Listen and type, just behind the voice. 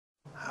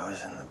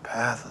was in the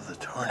path of the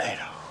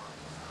tornado.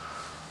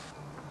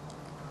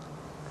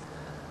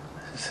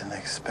 I just didn't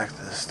expect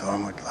that the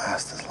storm would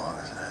last as long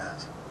as it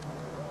has.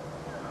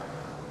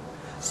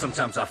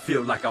 Sometimes I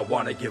feel like I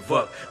wanna give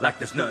up, like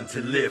there's nothing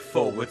to live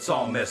for, it's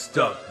all messed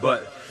up.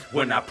 But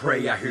when I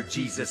pray, I hear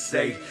Jesus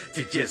say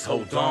to just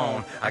hold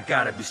on, I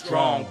gotta be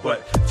strong.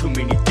 But too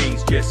many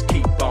things just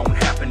keep on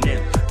happening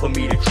for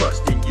me to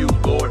trust in you,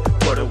 Lord.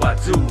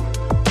 What do?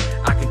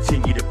 I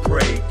continue to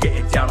pray,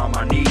 getting down on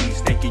my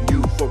knees, thanking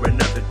you for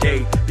another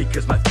day,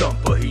 because my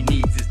thumper, he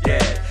needs his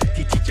dad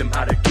to teach him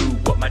how to do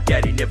what my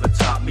daddy never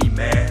taught me,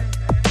 man.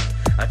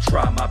 I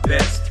try my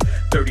best,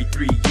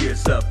 33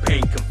 years of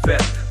pain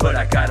confessed, but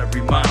I gotta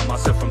remind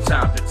myself from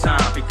time to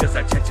time, because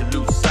I tend to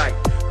lose sight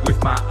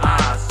with my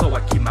eyes. So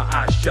I keep my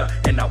eyes shut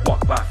and I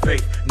walk by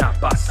faith, not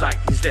by sight.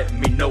 He's letting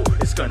me know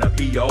it's gonna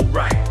be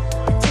alright.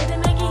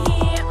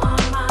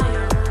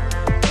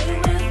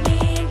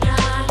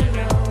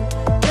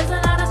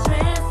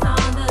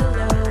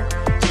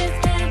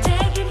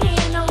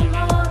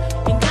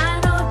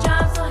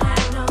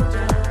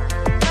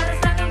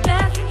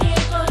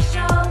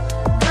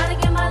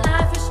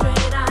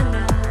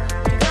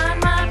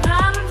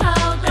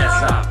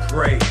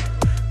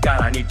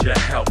 Your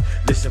help,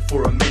 listen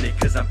for a minute,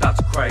 cause I'm about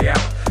to cry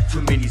out.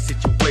 Too many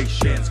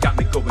situations got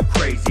me going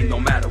crazy. No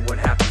matter what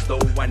happens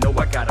though, I know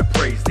I gotta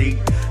praise thee.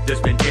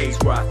 There's been days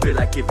where I feel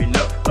like giving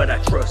up, but I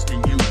trust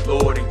in you,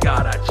 Lord, and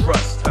God I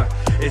trust.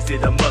 Is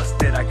it a must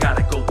that I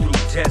gotta go through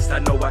tests? I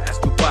know I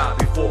asked you why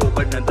before,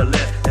 but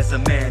nonetheless, as a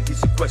man,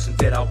 these are questions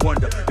that I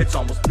wonder. It's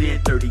almost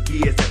been 30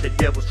 years that the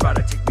devil's trying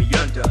to take me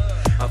under.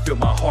 I feel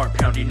my heart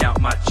pounding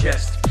out my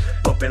chest,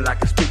 bumping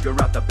like a speaker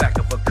out the back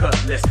of a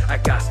cutlass. I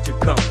got to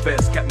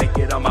confess, can't make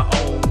it on my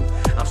own.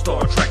 I'm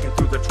star trekking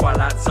through the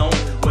twilight zone.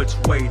 Which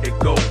way to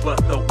go but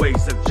the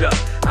ways of just?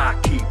 I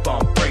keep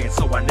on praying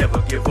so I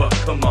never give up.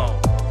 Come on.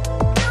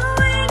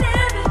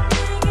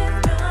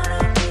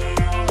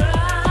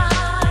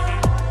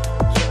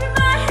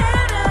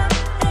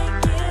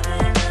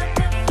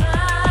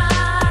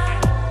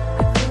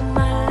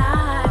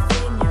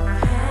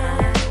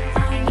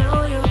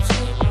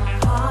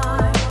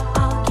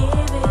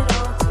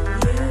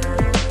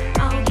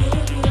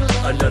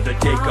 Another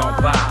day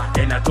gone by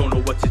and I don't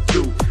know what to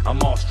do.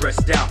 I'm all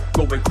stressed out,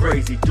 going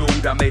crazy,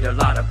 dude. I made a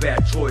lot of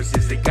bad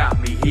choices that got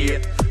me here.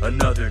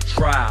 Another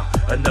trial,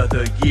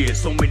 another year.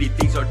 So many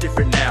things are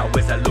different now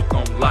as I look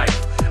on life.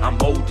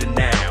 I'm older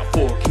now,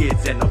 4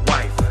 kids and a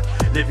wife.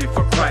 Living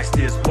for Christ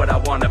is what I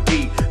wanna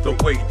be. The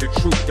way, the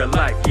truth, the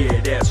life. Yeah,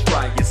 that's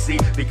right, you see.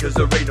 Because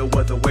there ain't no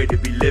other way to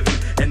be living,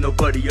 and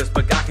nobody else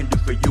but God can do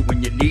for you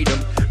when you need him.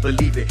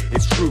 Believe it,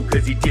 it's true,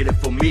 cause he did it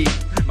for me.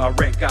 My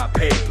rent got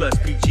paid plus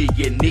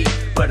PG and E.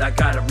 But I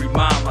gotta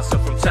remind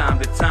myself from time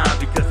to time,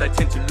 because I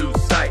tend to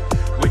lose sight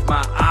with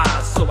my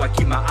eyes. So I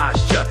keep my eyes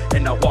shut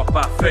and I walk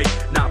by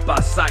faith, not by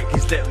sight.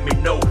 He's letting me